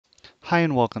Hi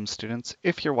and welcome students.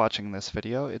 If you're watching this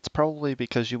video, it's probably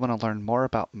because you want to learn more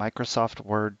about Microsoft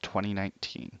Word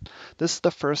 2019. This is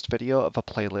the first video of a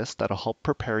playlist that'll help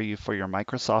prepare you for your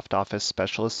Microsoft Office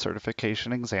Specialist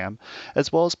Certification exam,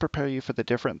 as well as prepare you for the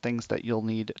different things that you'll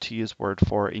need to use Word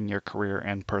for in your career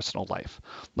and personal life.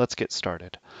 Let's get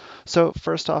started. So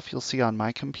first off, you'll see on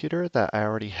my computer that I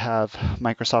already have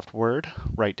Microsoft Word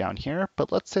right down here,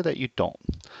 but let's say that you don't.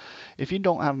 If you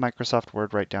don't have Microsoft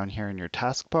Word right down here in your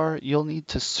taskbar, you'll need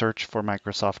to search for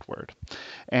Microsoft Word.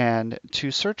 And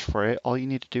to search for it, all you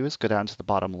need to do is go down to the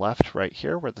bottom left right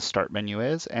here where the Start menu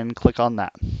is and click on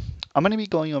that. I'm going to be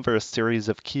going over a series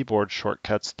of keyboard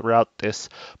shortcuts throughout this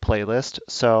playlist,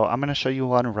 so I'm going to show you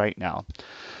one right now.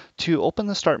 To open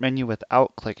the Start menu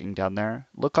without clicking down there,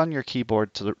 look on your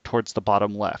keyboard towards the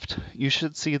bottom left. You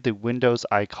should see the Windows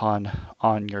icon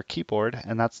on your keyboard,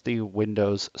 and that's the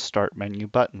Windows Start menu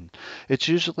button. It's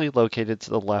usually located to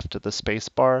the left of the space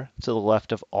bar, to the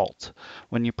left of Alt.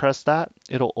 When you press that,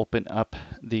 it'll open up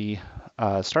the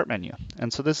Start menu,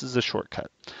 and so this is a shortcut.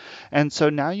 And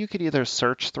so now you could either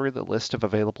search through the list of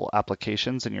available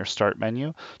applications in your Start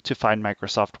menu to find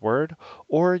Microsoft Word,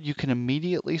 or you can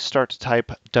immediately start to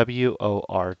type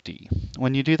WORD.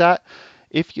 When you do that,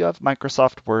 if you have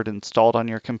Microsoft Word installed on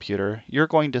your computer, you're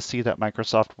going to see that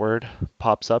Microsoft Word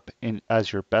pops up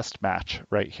as your best match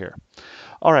right here.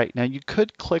 All right, now you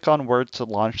could click on Word to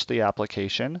launch the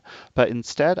application, but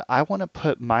instead I want to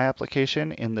put my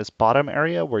application in this bottom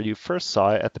area where you first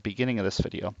saw it at the beginning of this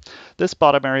video. This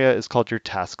bottom area is called your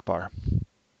taskbar.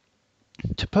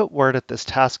 To put Word at this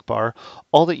taskbar,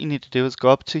 all that you need to do is go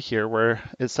up to here where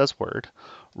it says Word,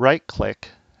 right click,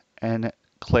 and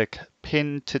click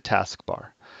Pin to Taskbar.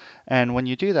 And when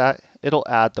you do that, it'll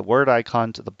add the Word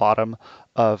icon to the bottom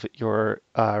of your,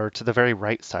 or to the very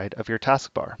right side of your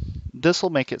taskbar. This will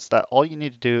make it so that all you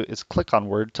need to do is click on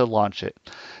Word to launch it.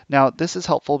 Now, this is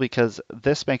helpful because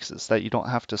this makes it so that you don't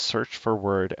have to search for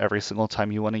Word every single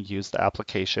time you want to use the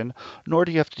application, nor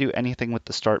do you have to do anything with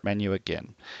the Start menu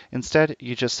again. Instead,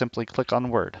 you just simply click on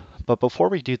Word. But before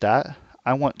we do that,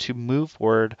 I want to move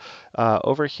Word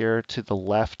over here to the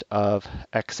left of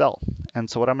Excel. And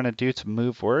so what I'm going to do to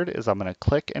move Word is I'm going to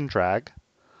click and drag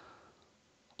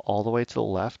all the way to the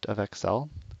left of Excel,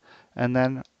 and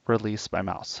then release my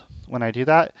mouse. When I do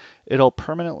that, it'll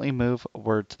permanently move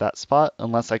Word to that spot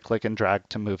unless I click and drag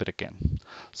to move it again.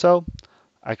 So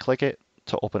I click it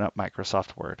to open up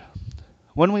Microsoft Word.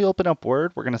 When we open up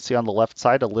Word, we're going to see on the left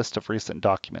side a list of recent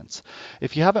documents.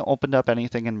 If you haven't opened up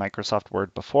anything in Microsoft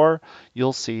Word before,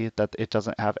 you'll see that it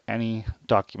doesn't have any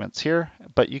documents here,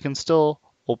 but you can still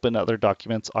open other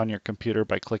documents on your computer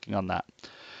by clicking on that.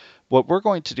 What we're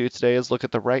going to do today is look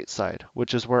at the right side,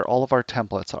 which is where all of our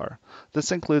templates are.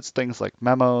 This includes things like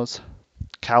memos,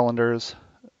 calendars,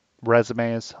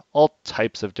 resumes, all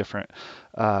types of different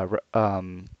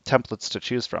templates to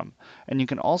choose from. And you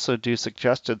can also do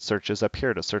suggested searches up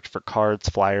here to search for cards,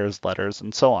 flyers, letters,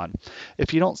 and so on.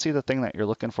 If you don't see the thing that you're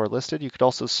looking for listed, you could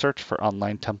also search for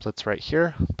online templates right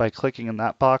here by clicking in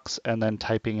that box and then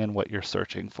typing in what you're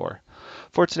searching for.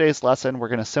 For today's lesson, we're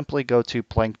going to simply go to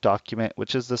blank document,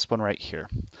 which is this one right here.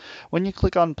 When you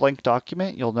click on blank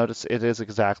document, you'll notice it is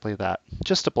exactly that,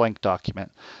 just a blank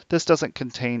document. This doesn't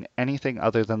contain anything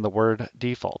other than the Word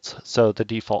defaults, so the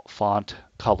default font,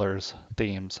 colors,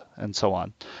 themes, and so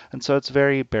on. And so it's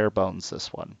very bare bones,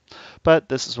 this one. But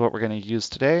this is what we're going to use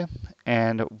today,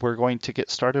 and we're going to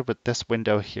get started with this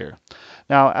window here.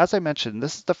 Now, as I mentioned,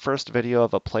 this is the first video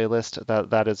of a playlist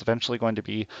that is eventually going to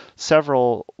be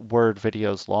several Word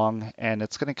videos long, and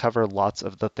it's going to cover lots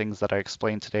of the things that I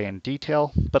explained today in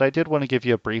detail, but I did want to give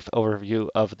you a brief overview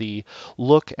of the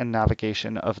look and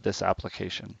navigation of this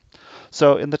application.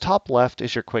 So in the top left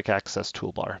is your quick access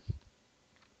toolbar.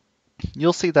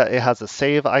 You'll see that it has a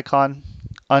save icon,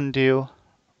 undo,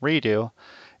 redo,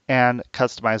 and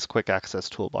customize quick access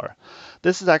toolbar.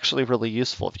 This is actually really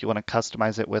useful if you want to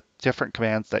customize it with different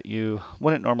commands that you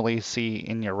wouldn't normally see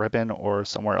in your ribbon or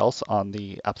somewhere else on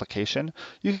the application.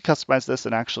 You can customize this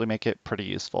and actually make it pretty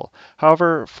useful.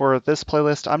 However, for this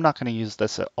playlist, I'm not going to use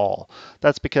this at all.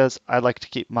 That's because I like to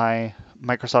keep my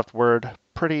Microsoft Word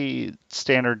pretty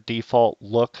standard default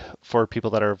look for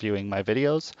people that are viewing my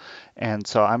videos, and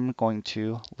so I'm going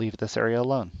to leave this area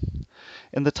alone.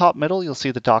 In the top middle, you'll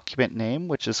see the document name,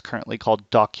 which is currently called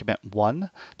Document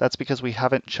 1. That's because we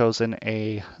haven't chosen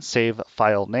a save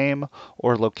file name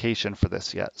or location for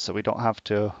this yet, so we don't have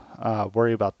to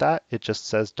worry about that. It just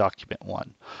says Document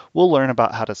 1. We'll learn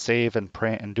about how to save and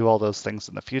print and do all those things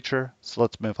in the future, so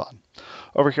let's move on.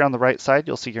 Over here on the right side,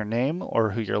 you'll see your name or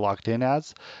who you're logged in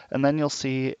as, and then you'll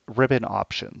see ribbon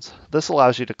options. This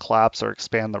allows you to collapse or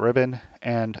expand the ribbon,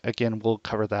 and again, we'll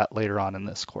cover that later on in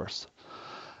this course.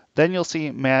 Then you'll see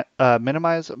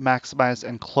minimize, maximize,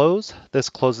 and close. This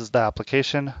closes the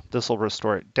application. This will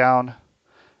restore it down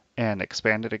and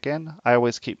expand it again. I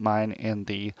always keep mine in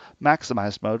the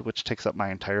maximized mode, which takes up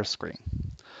my entire screen.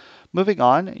 Moving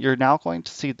on, you're now going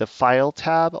to see the File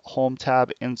tab, Home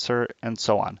tab, Insert, and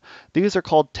so on. These are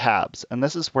called tabs, and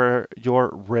this is where your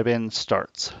ribbon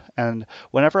starts. And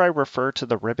whenever I refer to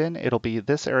the ribbon, it'll be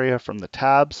this area from the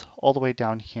tabs all the way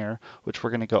down here, which we're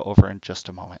going to go over in just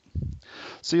a moment.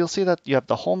 So you'll see that you have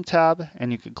the Home tab,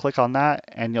 and you can click on that,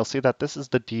 and you'll see that this is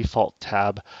the default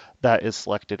tab that is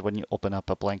selected when you open up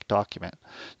a blank document.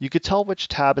 You could tell which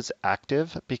tab is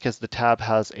active because the tab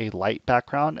has a light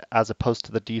background as opposed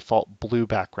to the default blue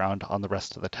background on the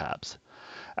rest of the tabs.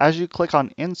 As you click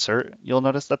on Insert, you'll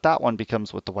notice that that one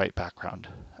becomes with the white background.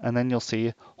 And then you'll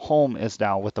see Home is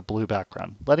now with the blue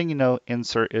background, letting you know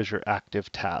Insert is your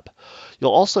active tab. You'll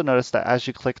also notice that as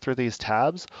you click through these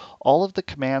tabs, all of the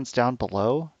commands down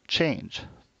below change.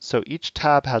 So each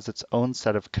tab has its own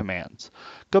set of commands.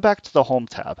 Go back to the Home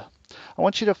tab. I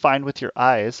want you to find with your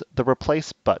eyes the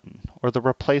Replace button or the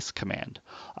Replace command.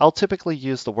 I'll typically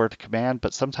use the word command,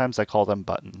 but sometimes I call them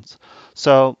buttons.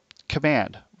 So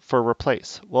command for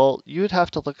replace. Well, you'd have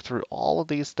to look through all of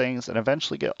these things and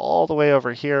eventually get all the way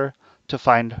over here to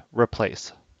find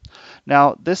replace.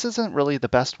 Now, this isn't really the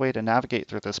best way to navigate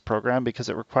through this program because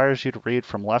it requires you to read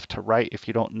from left to right if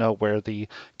you don't know where the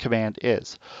command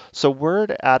is. So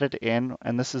Word added in,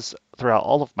 and this is throughout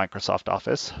all of Microsoft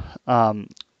Office,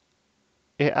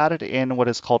 it added in what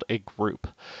is called a group.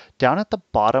 Down at the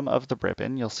bottom of the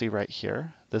ribbon, you'll see right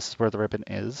here, this is where the ribbon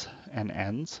is and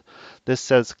ends. This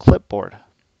says clipboard.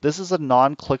 This is a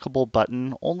non-clickable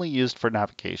button only used for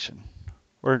navigation,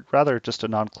 or rather just a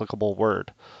non-clickable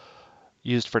word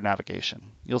used for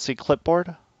navigation. You'll see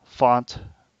clipboard, font,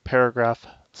 paragraph,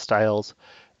 styles,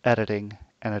 editing,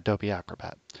 and Adobe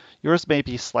Acrobat. Yours may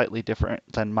be slightly different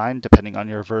than mine depending on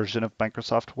your version of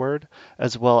Microsoft Word,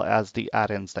 as well as the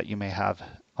add-ins that you may have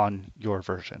on your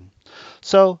version.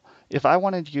 So if I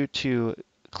wanted you to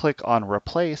click on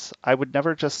replace, I would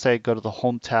never just say go to the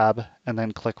Home tab and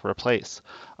then click replace.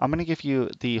 I'm going to give you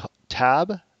the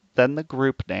tab, then the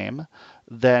group name,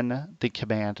 then the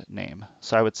command name.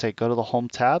 So I would say go to the Home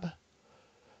tab,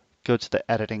 go to the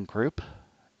editing group,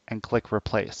 and click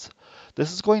replace.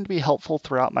 This is going to be helpful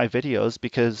throughout my videos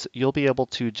because you'll be able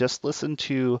to just listen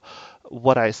to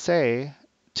what I say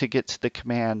to get to the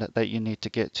command that you need to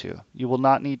get to. You will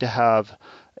not need to have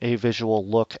a visual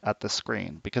look at the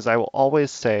screen because I will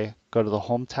always say go to the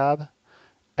Home tab,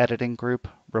 editing group,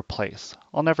 replace.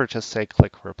 I'll never just say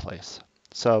click replace.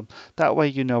 So that way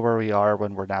you know where we are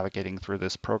when we're navigating through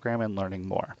this program and learning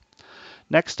more.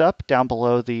 Next up, down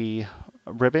below the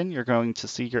ribbon, you're going to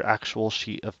see your actual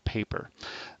sheet of paper.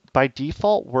 By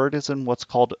default, Word is in what's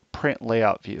called print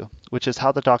layout view, which is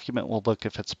how the document will look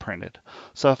if it's printed.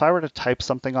 So if I were to type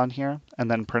something on here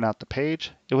and then print out the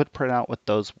page, it would print out with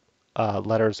those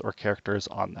letters or characters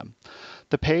on them.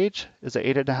 The page is an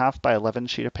 8.5 by 11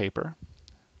 sheet of paper,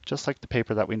 just like the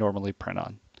paper that we normally print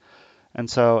on. And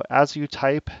so as you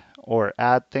type or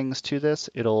add things to this,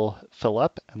 it'll fill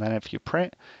up, and then if you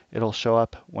print, it'll show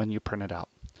up when you print it out.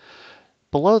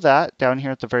 Below that, down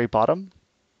here at the very bottom,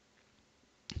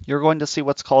 you're going to see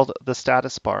what's called the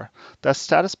status bar. The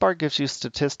status bar gives you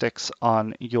statistics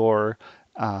on your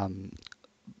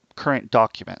current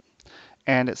document.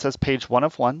 And it says page 1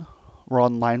 of 1. We're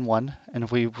on line 1,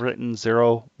 and we've written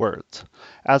 0 words.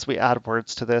 As we add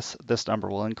words to this, this number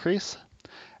will increase.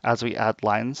 As we add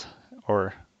lines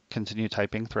or continue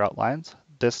typing throughout lines,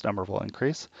 this number will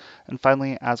increase. And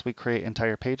finally, as we create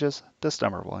entire pages, this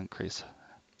number will increase.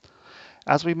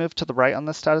 As we move to the right on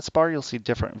the status bar, you'll see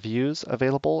different views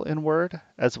available in Word,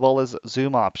 as well as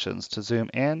zoom options to zoom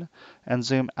in and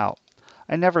zoom out.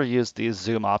 I never use these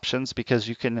zoom options because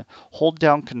you can hold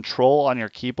down Control on your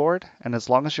keyboard, and as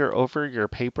long as you're over your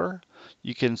paper,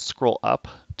 you can scroll up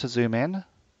to zoom in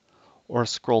or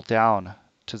scroll down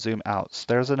to zoom out. So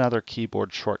there's another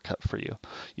keyboard shortcut for you.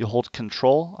 You hold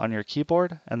Control on your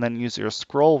keyboard and then use your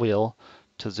scroll wheel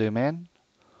to zoom in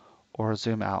or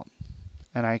zoom out.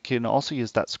 And I can also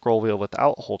use that scroll wheel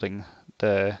without holding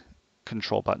the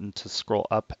Control button to scroll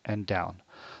up and down.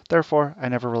 Therefore, I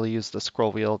never really use the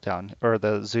scroll wheel down or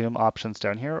the zoom options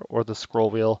down here or the scroll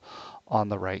wheel on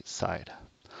the right side.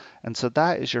 And so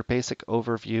that is your basic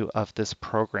overview of this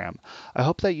program. I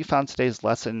hope that you found today's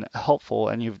lesson helpful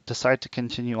and you've decided to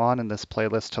continue on in this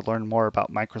playlist to learn more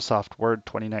about Microsoft Word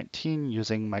 2019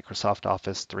 using Microsoft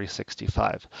Office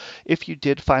 365. If you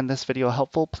did find this video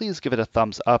helpful, please give it a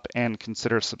thumbs up and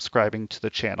consider subscribing to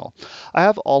the channel. I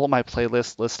have all of my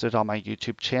playlists listed on my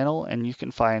YouTube channel, and you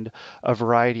can find a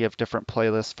variety of different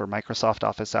playlists for Microsoft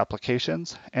Office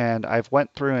applications. And I've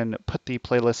went through and put the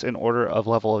playlists in order of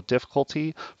level of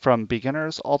difficulty from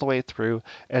beginners all the way through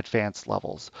advanced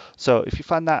levels. So if you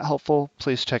find that helpful,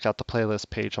 please check out the playlist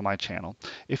page on my channel.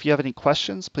 If you have any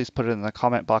questions, please put it in the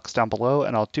comment box down below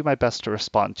and I'll do my best to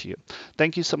respond to you.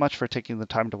 Thank you so much for taking the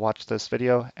time to watch this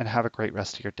video and have a great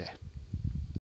rest of your day.